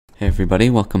Hey everybody,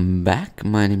 welcome back.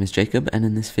 My name is Jacob, and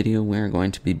in this video we're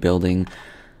going to be building,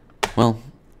 well,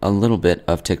 a little bit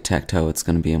of Tic-Tac-Toe. It's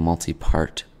going to be a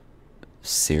multi-part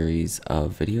series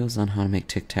of videos on how to make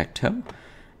Tic-Tac-Toe.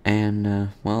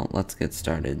 And, well, let's get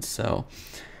started. So,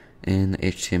 in the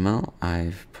HTML,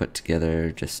 I've put together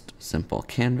just simple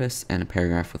canvas and a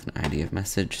paragraph with an ID of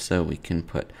message, so we can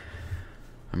put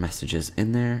our messages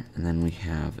in there, and then we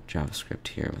have JavaScript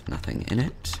here with nothing in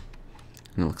it.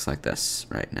 And it looks like this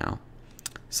right now.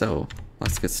 So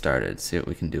let's get started, see what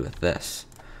we can do with this.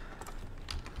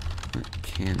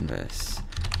 Canvas,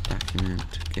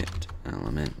 document, get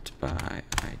element by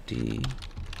ID,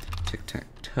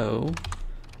 tic-tac-toe,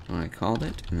 what I called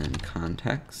it, and then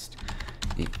context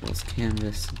equals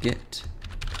canvas get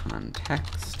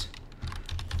context,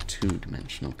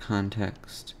 two-dimensional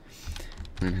context.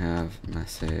 I'm going to have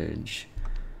message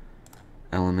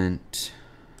element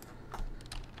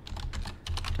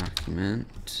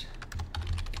document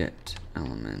get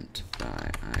element by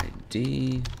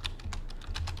ID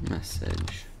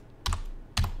message.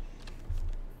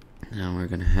 Now we're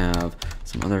going to have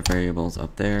some other variables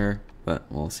up there, but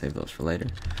we'll save those for later.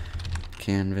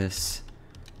 Canvas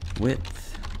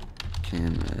width,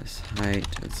 canvas height,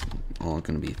 it's all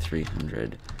going to be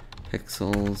 300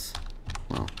 pixels.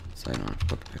 Well, so I don't have to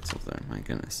put the pixels there, my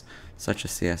goodness. Such a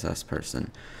CSS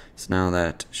person. So now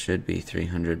that should be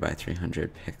 300 by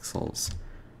 300 pixels.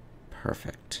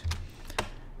 Perfect.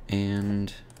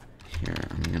 And here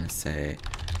I'm going to say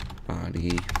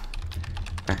body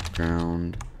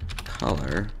background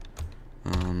color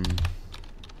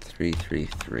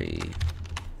 333.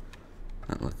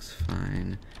 That looks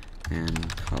fine.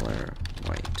 And color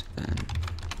white then.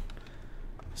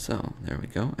 So there we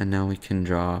go. And now we can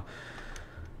draw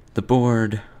the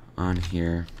board on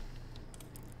here.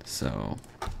 So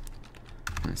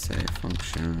I'm going to say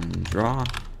function draw.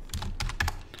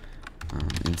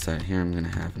 Inside here I'm going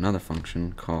to have another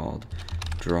function called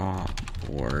draw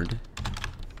board.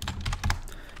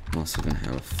 I'm also going to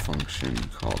have a function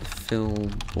called fill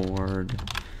board,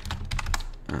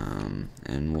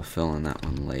 and we'll fill in that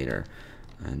one later.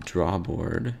 Draw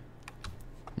board,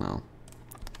 well,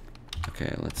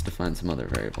 okay, let's define some other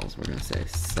variables. We're going to say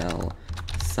cell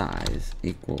size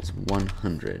equals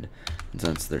 100. And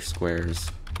since they're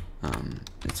squares,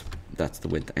 that's the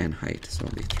width and height, so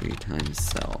it'll be 3 times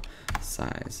cell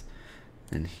size.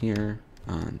 And here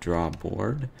on draw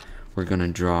board, we're going to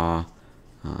draw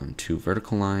 2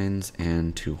 vertical lines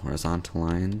and 2 horizontal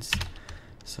lines.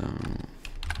 So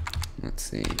let's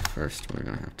see, first we're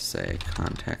going to have to say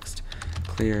context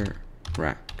clear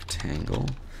rectangle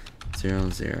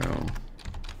 0, 0,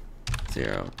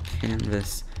 0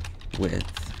 canvas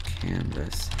width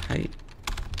canvas height.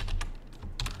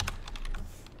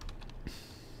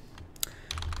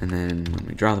 And then when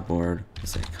we draw the board, we'll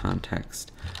say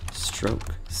context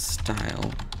stroke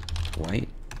style white,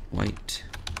 white,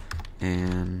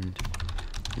 and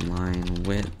line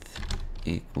width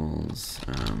equals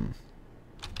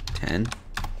 10.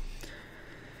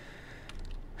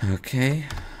 Okay,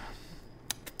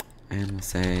 and we'll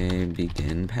say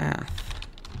begin path.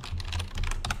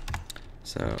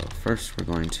 So first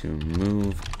we're going to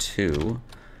move 2.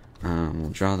 We'll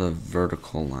draw the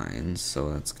vertical lines,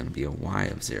 so that's going to be a y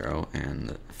of 0, and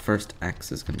the first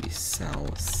x is going to be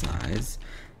cell size,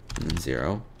 and then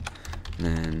 0. And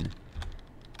then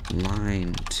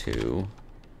line 2,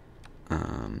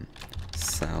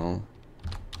 cell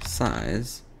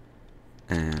size,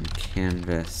 and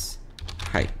canvas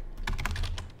height.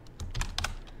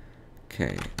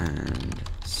 Okay, and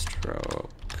stroke.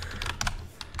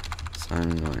 So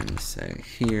I'm going to say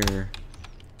here,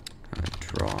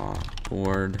 draw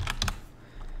board,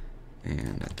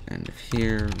 and at the end of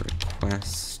here,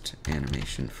 request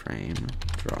animation frame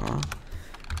draw,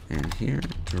 and here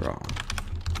draw.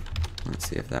 Let's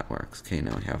see if that works. Okay,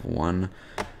 now we have 1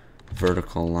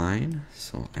 vertical line,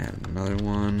 so we'll add another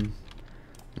one.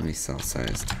 Let me cell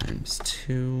size times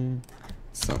 2,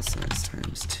 cell size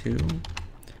times 2.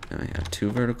 Now I have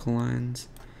 2 vertical lines,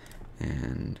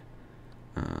 and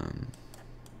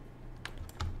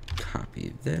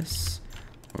copy this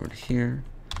over to here.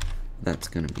 That's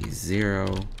going to be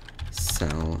 0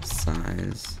 cell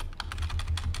size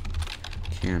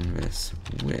canvas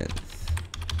width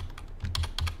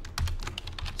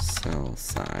cell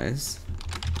size,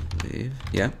 I believe.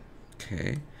 Yep.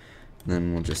 Okay.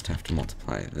 Then we'll just have to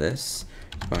multiply this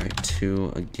by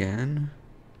 2 again.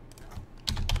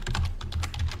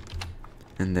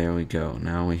 And there we go.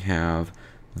 Now we have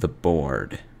the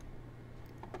board.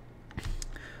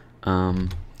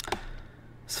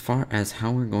 As far as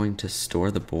how we're going to store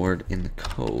the board in the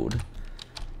code,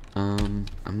 I'm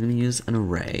going to use an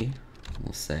array.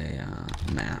 We'll say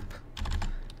map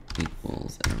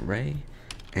equals an array,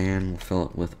 and we'll fill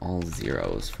it with all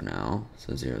zeros for now.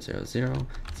 So 0, 0, 0,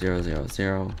 0, 0,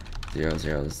 0, 0,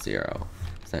 0, 0.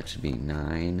 So that should be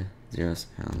 9 zeros.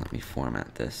 And let me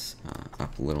format this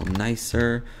up a little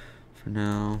nicer for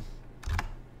now.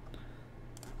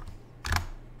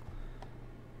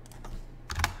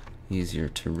 Easier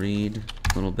to read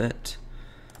a little bit.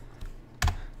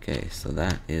 Okay, so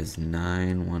that is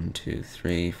 9, 1, 2,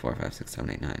 3, 4, 5, 6, 7,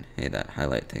 8, 9. Hey, that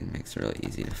highlight thing makes it really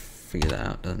easy to figure that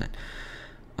out, doesn't it?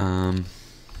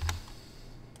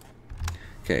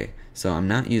 Okay, so I'm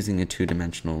not using a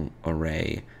two-dimensional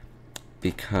array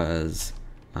because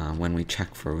when we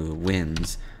check for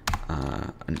wins,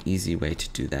 an easy way to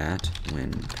do that,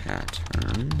 win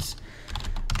patterns,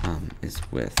 is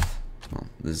with, well,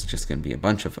 this is just going to be a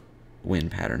bunch of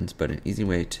win patterns, but an easy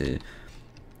way to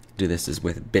do this is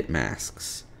with bit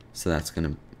masks. So that's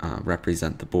going to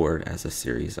represent the board as a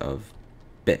series of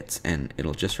bits, and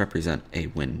it'll just represent a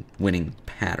winning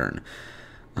pattern.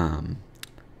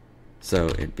 So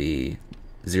it'd be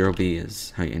 0b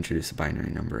is how you introduce a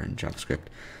binary number in JavaScript.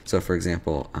 So for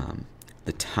example,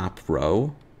 the top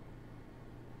row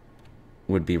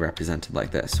would be represented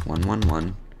like this: 1, 1,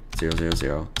 1, 0, 0,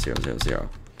 0, 0, 0, 0.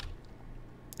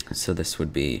 So this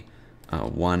would be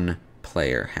one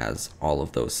player has all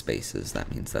of those spaces.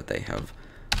 That means that they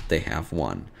have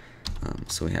won.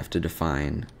 So we have to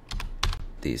define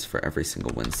these for every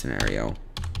single win scenario.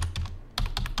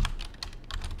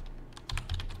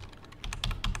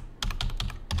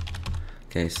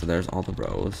 Okay, so there's all the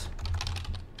rows.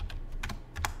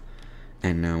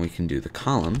 And now we can do the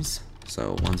columns.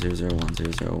 So 1, 0, 0, 1,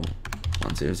 0, 0,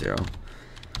 1, 0, 0,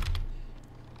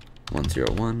 1,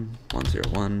 0, 1, 1, 0,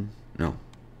 1. No.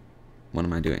 What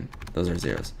am I doing? Those are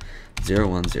zeros. 0,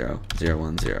 1, 0, 0,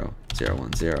 1, 0, 0,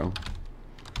 1, 0.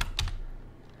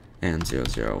 And 0,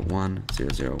 0, 1, 0,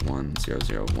 0, 1, 0,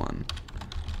 0, 1.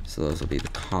 So those will be the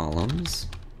columns.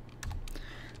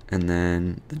 And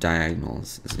then the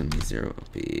diagonals is going to be 0,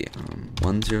 be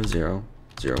 1, 0, 0,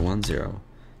 0, 1, 0,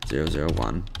 0, 0,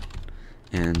 1,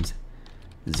 and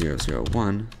 0, 0,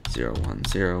 1, 0, 1,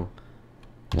 0,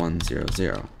 1, 0,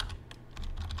 0.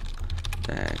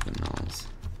 Diagonals.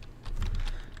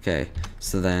 Okay,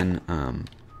 so then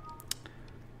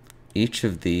each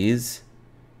of these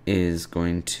is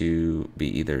going to be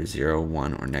either 0,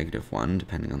 1, or -1,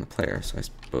 depending on the player. So I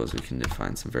suppose we can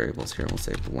define some variables here. We'll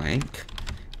say blank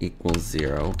equals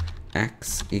 0,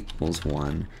 x equals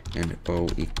 1, and o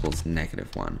equals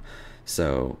 -1.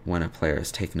 So when a player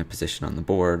has taken a position on the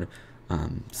board,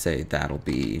 say that'll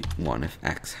be 1 if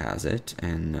x has it,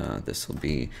 and this will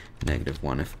be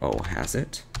 -1 if o has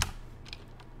it.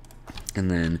 And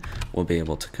then we'll be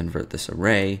able to convert this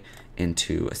array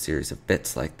into a series of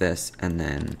bits like this, and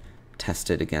then test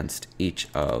it against each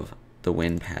of the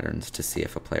win patterns to see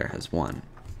if a player has won.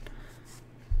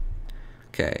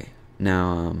 Okay,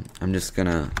 now I'm just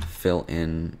gonna fill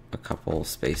in a couple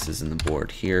spaces in the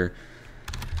board here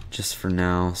just for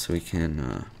now, so we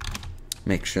can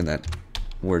make sure that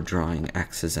we're drawing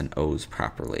X's and O's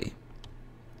properly.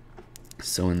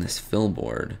 So in this fill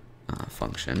board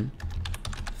function,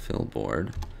 fill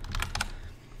board,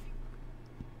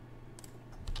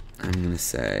 I'm going to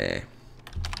say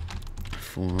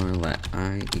for let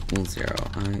I equal 0,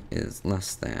 I is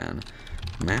less than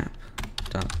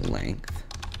map.length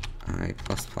I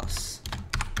plus plus.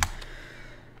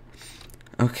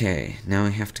 Okay, now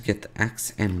we have to get the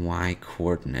x and y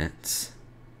coordinates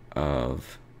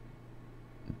of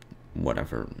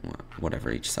whatever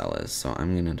each cell is. So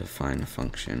I'm going to define a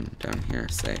function down here,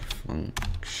 say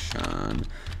function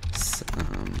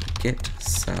get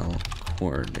cell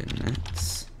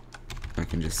coordinates. I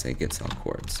can just say get cell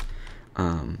coords.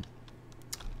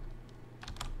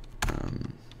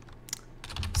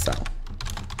 Cell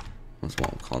is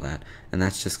what we'll call that. And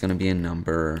that's just going to be a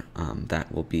number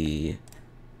that will be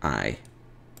I.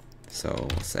 So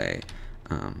we'll say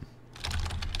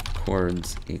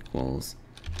chords equals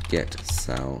get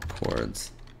cell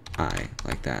chords I,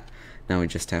 like that. Now we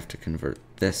just have to convert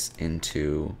this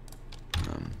into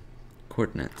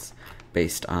coordinates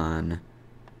based on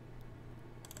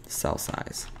cell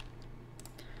size.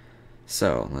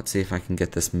 So let's see if I can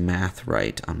get this math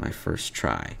right on my first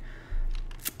try.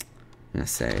 I'm going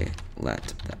to say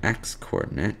let the x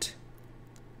coordinate,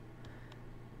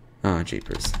 oh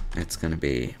jeepers, it's going to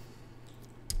be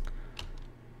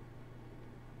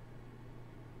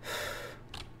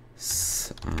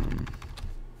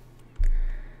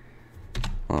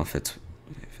well, if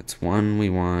it's 1, we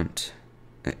want,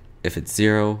 if it's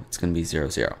 0, it's going to be 0,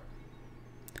 0.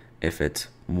 If it's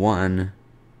 1,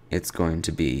 it's going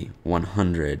to be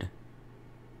 100,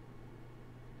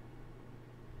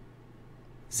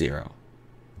 0.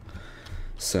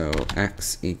 So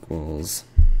x equals,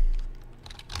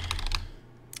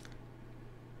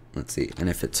 let's see, and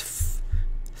if it's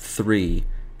 3,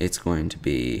 it's going to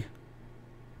be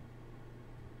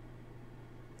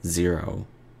 0,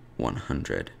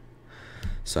 100.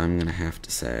 So I'm going to have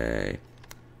to say,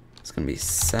 it's going to be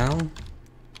cell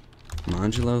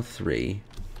modulo 3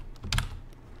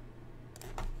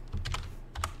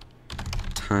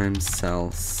 times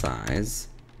cell size,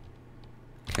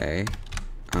 okay,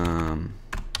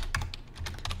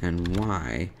 and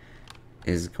y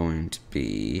is going to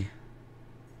be,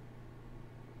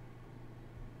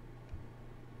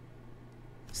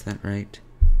 is that right?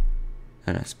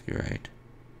 That has to be right.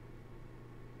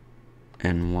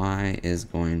 And y is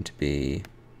going to be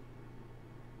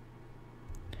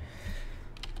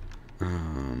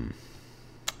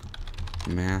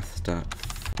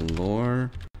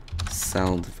math.floor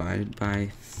cell divided by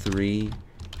 3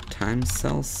 times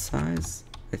cell size,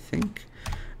 I think.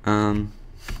 I'm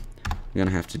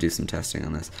gonna have to do some testing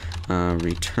on this.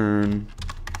 Return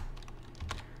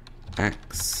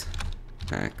x,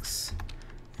 x,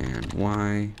 and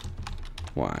y,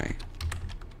 y.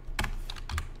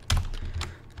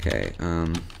 Okay,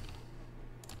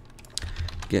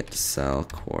 get cell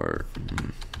coordinates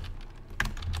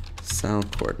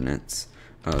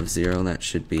of 0, that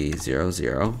should be 0,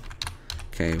 0.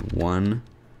 Okay, 1,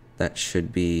 that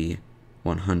should be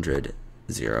 100,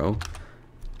 0.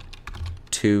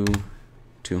 2,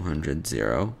 200,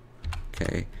 0.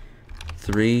 Okay,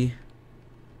 3,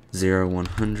 0,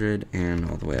 100, and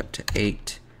all the way up to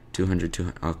 8, 200,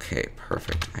 200. Okay,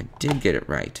 perfect. I did get it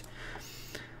right.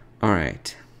 All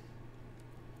right.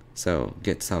 So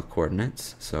get cell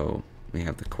coordinates. So we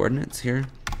have the coordinates here.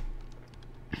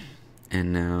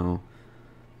 And now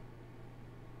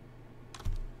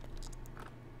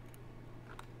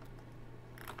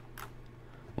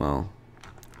well,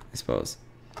 I suppose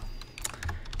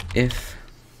if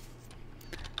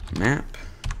map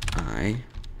I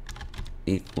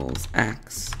equals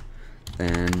x,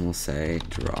 then we'll say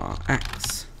draw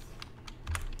x.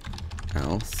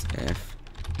 Else if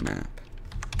map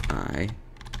I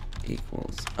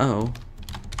equals O,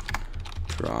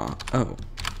 draw O.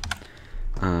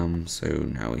 So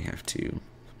now we have to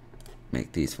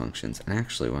make these functions. And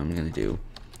actually what I'm going to do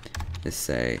is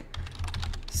say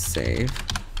save,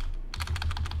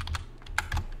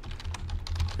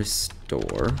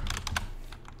 restore,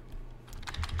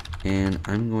 and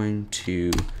I'm going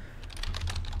to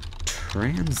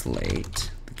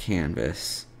translate the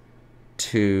canvas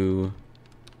to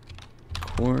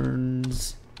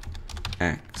corns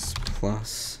x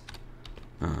plus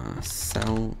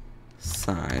cell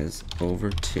size over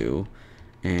 2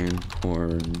 and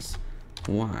corns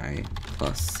y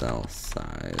plus cell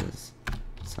size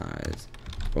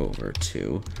over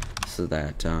 2, so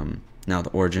that now the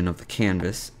origin of the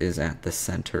canvas is at the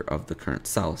center of the current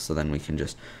cell, so then we can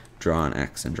just draw an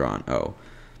x and draw an O.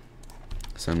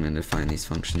 So I'm going to define these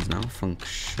functions now.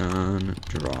 Function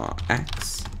draw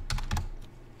x,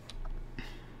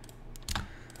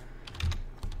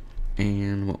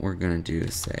 and what we're going to do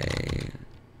is say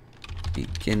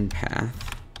begin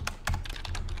path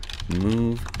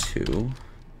move to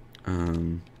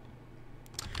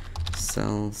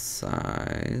cell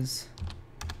size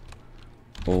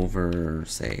over,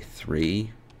 say,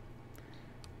 3,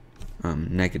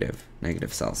 negative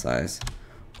cell size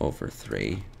over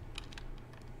 3,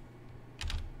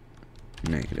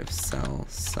 negative cell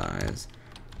size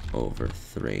over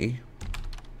 3,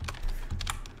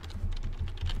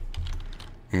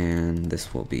 and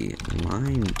this will be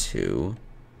line 2,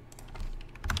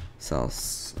 cell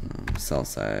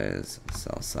size,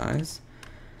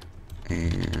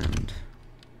 and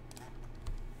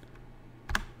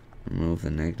remove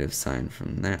the negative sign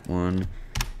from that one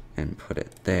and put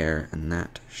it there, and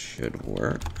that should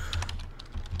work.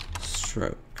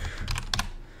 Stroke.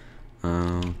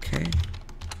 Okay.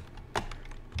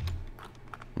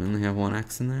 We only have one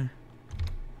X in there?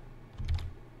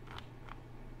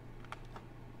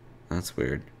 That's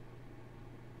weird.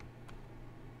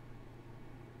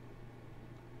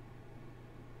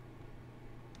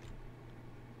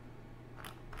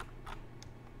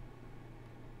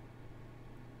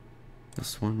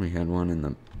 This one, we had one in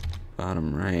the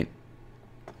bottom right.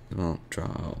 Well, draw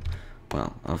O.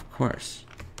 Well, of course,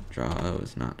 draw O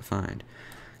is not defined.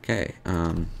 Okay,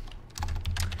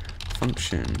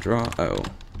 function draw O.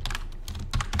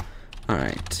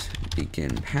 Alright,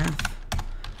 begin path.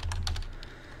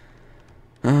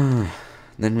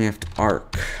 Then we have to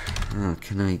arc.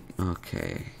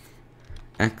 Okay.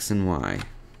 X and Y,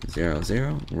 0,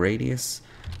 0, radius,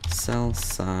 cell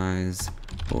size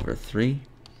over 3,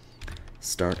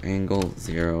 start angle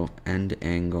 0, end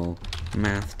angle,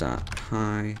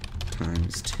 math.high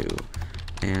times 2,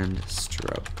 and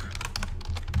stroke.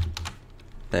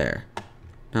 There.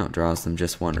 Now it draws them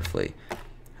just wonderfully.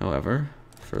 However,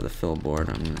 for the fill board,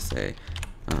 I'm going to say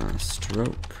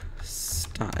stroke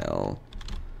style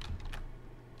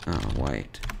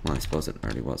white. Well, I suppose it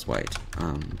already was white,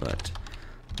 but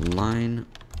line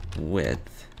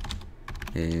width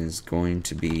is going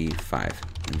to be 5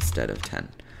 instead of 10.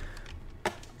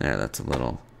 There, that's a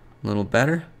little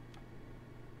better.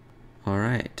 All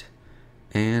right,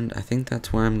 and I think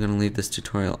that's where I'm going to leave this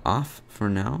tutorial off for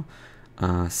now.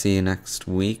 See you next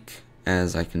week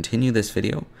as I continue this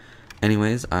video.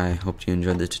 Anyways, I hope you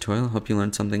enjoyed the tutorial. Hope you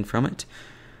learned something from it.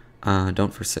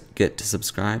 Don't forget to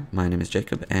subscribe. My name is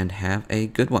Jacob, and have a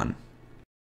good one.